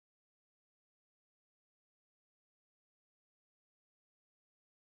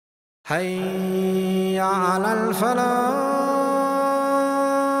حي على الفلاح.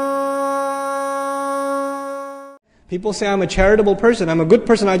 People say, I'm a charitable person, I'm a good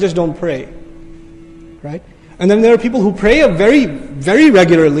person, I just don't pray. Right? And then there are people who pray very, very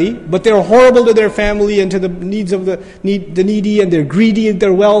regularly, but they're horrible to their family and to the needs of the needy, and they're greedy in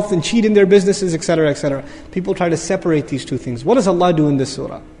their wealth and cheat in their businesses, etc., etc. People try to separate these two things. What does Allah do in this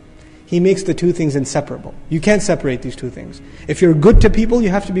surah? He makes the two things inseparable. You can't separate these two things. If you're good to people, you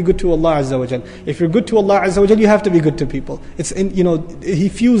have to be good to Allah Azza wa Jal. If you're good to Allah Azza wa Jal, you have to be good to people. He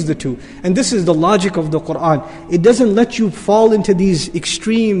fused the two. And this is the logic of the Qur'an. It doesn't let you fall into these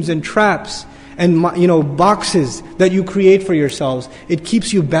extremes and traps and boxes that you create for yourselves. It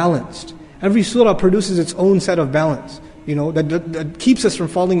keeps you balanced. Every surah produces its own set of balance, that keeps us from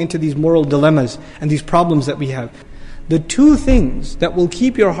falling into these moral dilemmas and these problems that we have. The two things that will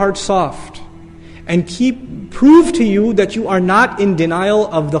keep your heart soft and prove to you that you are not in denial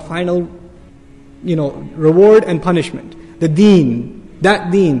of the final, reward and punishment. The deen,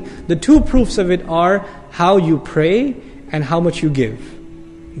 that deen. The two proofs of it are how you pray and how much you give.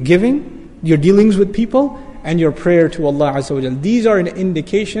 Giving, your dealings with people, and your prayer to Allah Azza wa Jal. These are an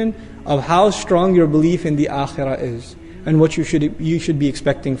indication of how strong your belief in the akhirah is and what you should be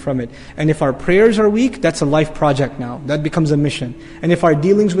expecting from it. And if our prayers are weak, that's a life project now. That becomes a mission. And if our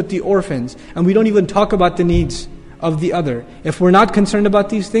dealings with the orphans, and we don't even talk about the needs of the other, if we're not concerned about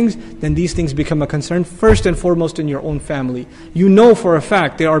these things, then these things become a concern first and foremost in your own family. You know for a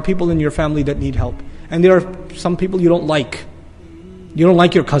fact there are people in your family that need help. And there are some people you don't like. You don't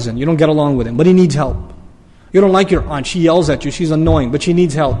like your cousin, you don't get along with him, but he needs help. You don't like your aunt, she yells at you, she's annoying, but she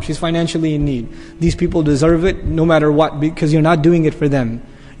needs help, she's financially in need. These people deserve it no matter what, because you're not doing it for them.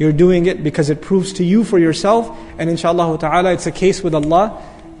 You're doing it because it proves to you for yourself, and inshallah ta'ala it's a case with Allah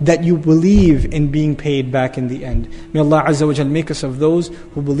that you believe in being paid back in the end. May Allah Azza wa Jal make us of those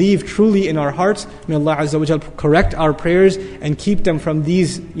who believe truly in our hearts. May Allah Azza wa Jal correct our prayers and keep them from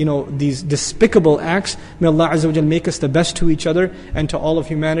these despicable acts. May Allah Azza wa Jal make us the best to each other and to all of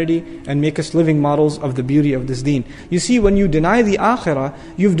humanity, and make us living models of the beauty of this deen. You see, when you deny the akhirah,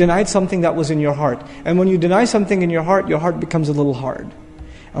 you've denied something that was in your heart. And when you deny something in your heart becomes a little hard.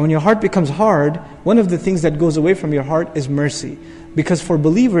 And when your heart becomes hard, one of the things that goes away from your heart is mercy. Because for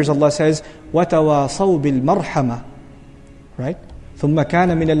believers, Allah says, وَتَوَاصَوْا بِالْمَرْحَمَةِ. Right? ثُمَّ كَانَ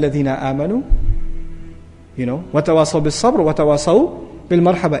مِنَ الَّذِينَ آمَنُوا وَتَوَاصَوْا بِالصَّبْرِ وَتَوَاصَوْا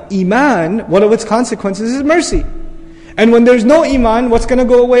بِالْمَرْحَمَةِ. Iman, one of its consequences is mercy. And when there's no iman, what's going to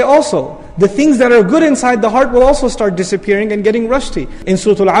go away also? The things that are good inside the heart will also start disappearing and getting rusty. In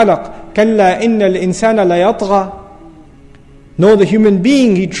Surah Al-Alaq, كَلَّا إِنَّ الْإِنسَانَ لَيَطْغَى. No, the human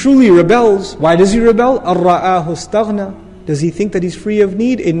being, he truly rebels. Why does he rebel? أَرَّآهُ اسْتَغْنَى. Does he think that he's free of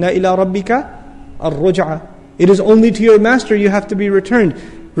need? إِنَّ إِلَىٰ رَبِّكَ الرُّجْعَى. It is only to your master you have to be returned.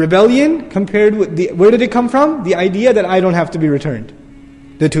 Rebellion compared with where did it come from? The idea that I don't have to be returned.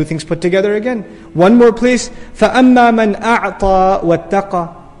 The two things put together again. One more place. فَأَمَّا مَنْ أَعْطَى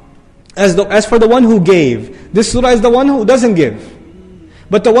وَاتَّقَى. As for the one who gave, this surah is the one who doesn't give.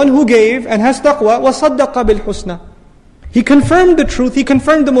 But the one who gave and has taqwa, وَصَدَّقَ بِالْحُسْنَى. He confirmed the truth, he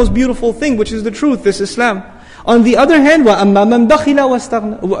confirmed the most beautiful thing, which is the truth, this Islam. On the other hand, وَأَمَّا مَنْ بَخِلَ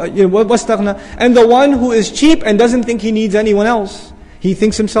وَاسْتَغْنَى. And the one who is cheap and doesn't think he needs anyone else. He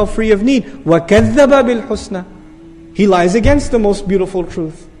thinks himself free of need. وَكَذَّبَ بِالْحُسْنَى. He lies against the most beautiful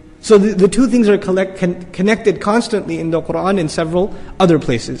truth. So the two things are connected constantly in the Qur'an in several other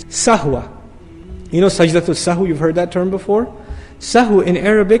places. Sahwa. Sajdatul Sahw, you've heard that term before? Sahw in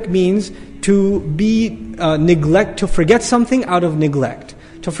Arabic means to to forget something out of neglect.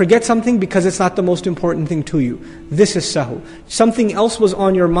 To forget something because it's not the most important thing to you. This is sahw. Something else was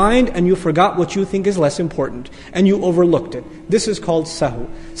on your mind and you forgot what you think is less important. And you overlooked it. This is called sahw.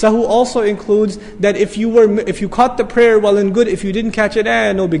 Sahw also includes that if you caught the prayer, well and good. If you didn't catch it,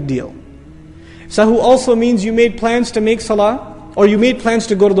 no big deal. Sahw also means you made plans to make salah, or you made plans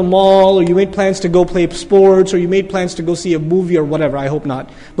to go to the mall, or you made plans to go play sports, or you made plans to go see a movie or whatever, I hope not.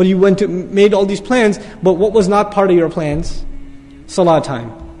 But you made all these plans, but what was not part of your plans? Salah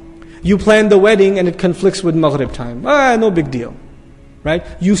time. You planned the wedding and it conflicts with Maghrib time. No big deal. Right?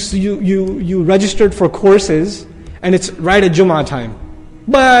 You registered for courses and it's right at Jummah time.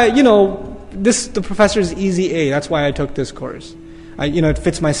 But the professor's easy A, that's why I took this course. It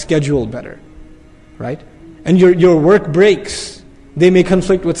fits my schedule better. Right? And your work breaks, they may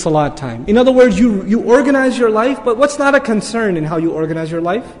conflict with Salat time. In other words, you organize your life, but what's not a concern in how you organize your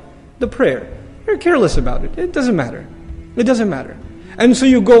life? The prayer. You're careless about it. It doesn't matter. It doesn't matter. And so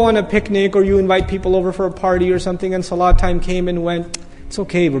you go on a picnic or you invite people over for a party or something and Salat time came and went. It's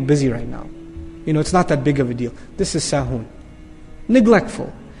okay, we're busy right now. It's not that big of a deal. This is sahun.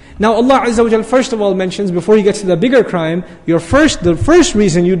 Neglectful. Now Allah Azza wa Jal first of all mentions, before He gets to the bigger crime, the first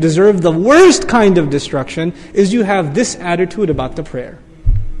reason you deserve the worst kind of destruction is you have this attitude about the prayer.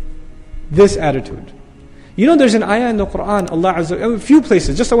 This attitude. You know, there's an ayah in the Quran, Allah Azza wa Jal, a few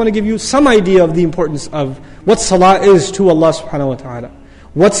places, just I want to give you some idea of the importance of what salah is to Allah subhanahu wa ta'ala.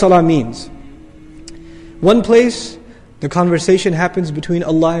 What salah means. One place, the conversation happens between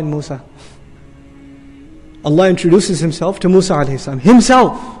Allah and Musa. Allah introduces Himself to Musa alayhi salam.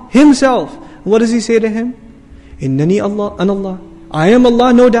 Himself. What does He say to him? Innani Allah, an Allah. I am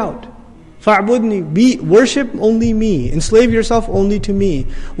Allah, no doubt. Fa'budni, worship only me. Enslave yourself only to me.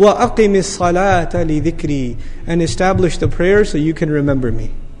 Wa aqimis salata li dhikri. And establish the prayer so you can remember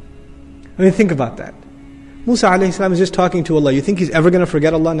me. I mean, think about that. Musa alayhi salam is just talking to Allah. You think he's ever going to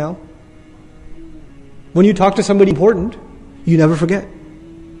forget Allah now? When you talk to somebody important, you never forget.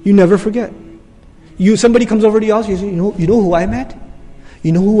 You never forget. Somebody comes over to your house, you say, you know who I met?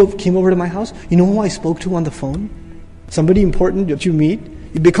 You know who came over to my house? You know who I spoke to on the phone? Somebody important that you meet.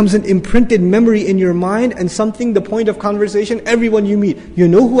 It becomes an imprinted memory in your mind and something, the point of conversation, everyone you meet. You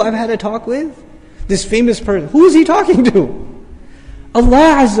know who I've had a talk with? This famous person. Who is he talking to?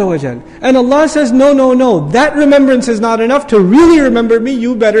 Allah Azza wa Jal. And Allah says, no. That remembrance is not enough. To really remember me,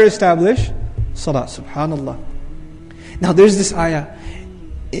 you better establish salah. Subhanallah. Now there's this ayah.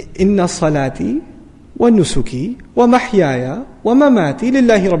 Inna salati wa nusuki wa mahyaya wa mamati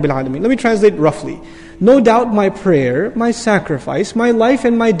lillahi rabbil alamin. Let me translate roughly. No doubt my prayer, my sacrifice, my life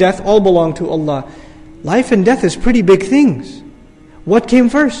and my death all belong to Allah. Life and death is pretty big things. What came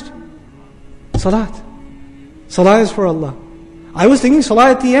first? Salat. Salah is for Allah. I was thinking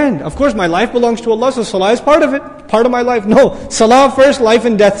salah at the end. Of course my life belongs to Allah, so salah is part of it. Part of my life. No. Salah first, life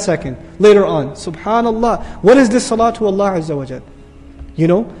and death second. Later on. Subhanallah. What is this salah to Allah Azza wa Jal? You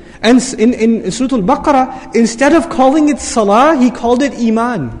know? And in Surah Al-Baqarah, instead of calling it salah, He called it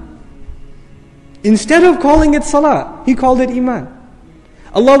iman. Instead of calling it salah, He called it iman.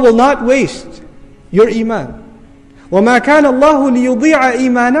 Allah will not waste your iman. وَمَا كَانَ اللَّهُ لِيُضِيعَ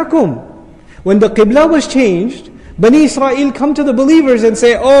إِيمَانَكُمْ. When the qibla was changed, Bani Israel come to the believers and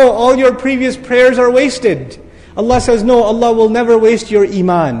say, oh, all your previous prayers are wasted. Allah says, no, Allah will never waste your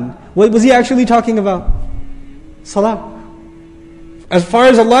iman. What was He actually talking about? Salah. As far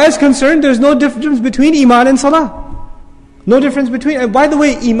as Allah is concerned, there's no difference between iman and salah. No difference between. And by the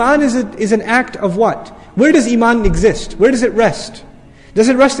way, iman is an act of what? Where does iman exist? Where does it rest? Does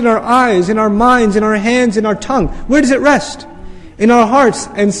it rest in our eyes, in our minds, in our hands, in our tongue? Where does it rest? In our hearts.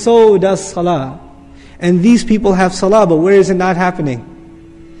 And so does salah. And these people have salah, but where is it not happening?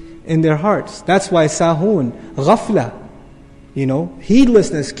 In their hearts. That's why sahun, ghafla,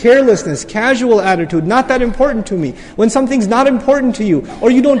 heedlessness, carelessness, casual attitude, not that important to me. When something's not important to you,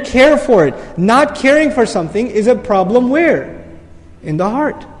 or you don't care for it, not caring for something is a problem where? In the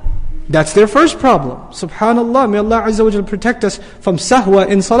heart. That's their first problem. Subhanallah, may Allah Azza wa Jal protect us from sahwa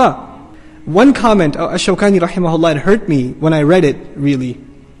in salah. One comment, Ash-Shawkani rahimahullah, it hurt me when I read it really,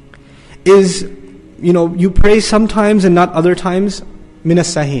 is, you pray sometimes and not other times,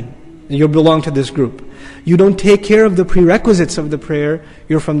 minas sahin. You belong to this group. You don't take care of the prerequisites of the prayer,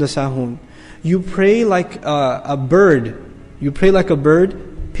 you're from the sahun. You pray like a bird. You pray like a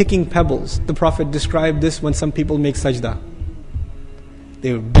bird picking pebbles. The Prophet described this when some people make sajda.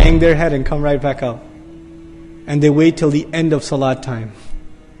 They would bang their head and come right back out. And they wait till the end of salat time.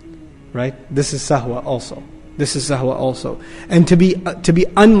 Right? This is sahwa also. This is sahwa also. And to be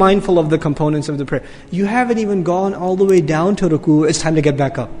unmindful of the components of the prayer. You haven't even gone all the way down to ruku, it's time to get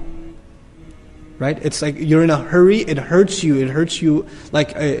back up. Right? It's like you're in a hurry, it hurts you.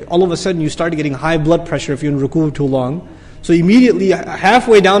 Like all of a sudden you start getting high blood pressure if you're in ruku too long. So immediately,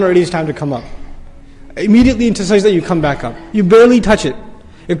 halfway down already it's time to come up. Immediately into sajda you come back up. You barely touch it.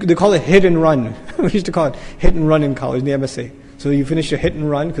 They call it hit and run. We used to call it hit and run in college, in the MSA. So you finish your hit and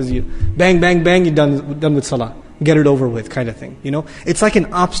run because you bang, bang, bang, you're done with salah. Get it over with kind of thing. It's like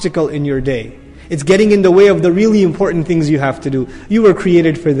an obstacle in your day. It's getting in the way of the really important things you have to do. You were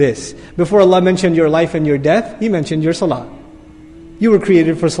created for this. Before Allah mentioned your life and your death, He mentioned your salah. You were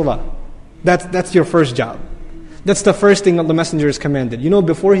created for salah. That's your first job. That's the first thing that the Messenger is commanded.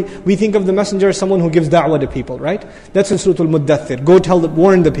 Before we think of the Messenger as someone who gives da'wah to people, right? That's in Surah Al-Muddathir. Go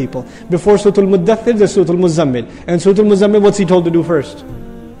warn the people. Before Surah Al-Muddathir, there's Surah Al-Muzammil. And Surah Al-Muzammil, what's he told to do first?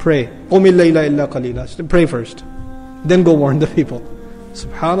 Pray. قُمِ اللَّيْلَ إِلَّا قَلِيلًا. Pray first. Then go warn the people.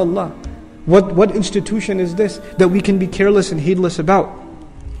 Subhanallah. What institution is this that we can be careless and heedless about?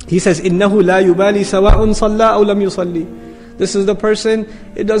 He says, إِنَّهُ لَا يُبَالِي سَوَاءٌ صَلَّى أَوْ لَمْ يُصَلِّي. This is the person,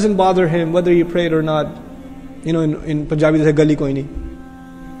 it doesn't bother him whether he prayed or not. In Punjabi they say, gali koi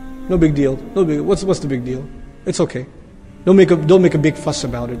nahi. No big deal. What's the big deal? It's okay. Don't make a big fuss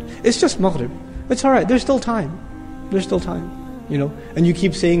about it. It's just Maghrib. It's alright, there's still time. There's still time. You know, and you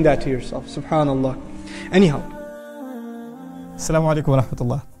keep saying that to yourself. Subhanallah. Anyhow. Assalamu alaikum wa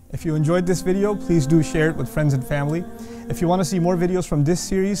rahmatullah. If you enjoyed this video, please do share it with friends and family. If you want to see more videos from this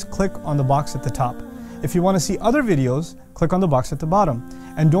series, click on the box at the top. If you want to see other videos, click on the box at the bottom.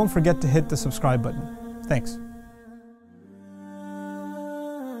 And don't forget to hit the subscribe button. Thanks.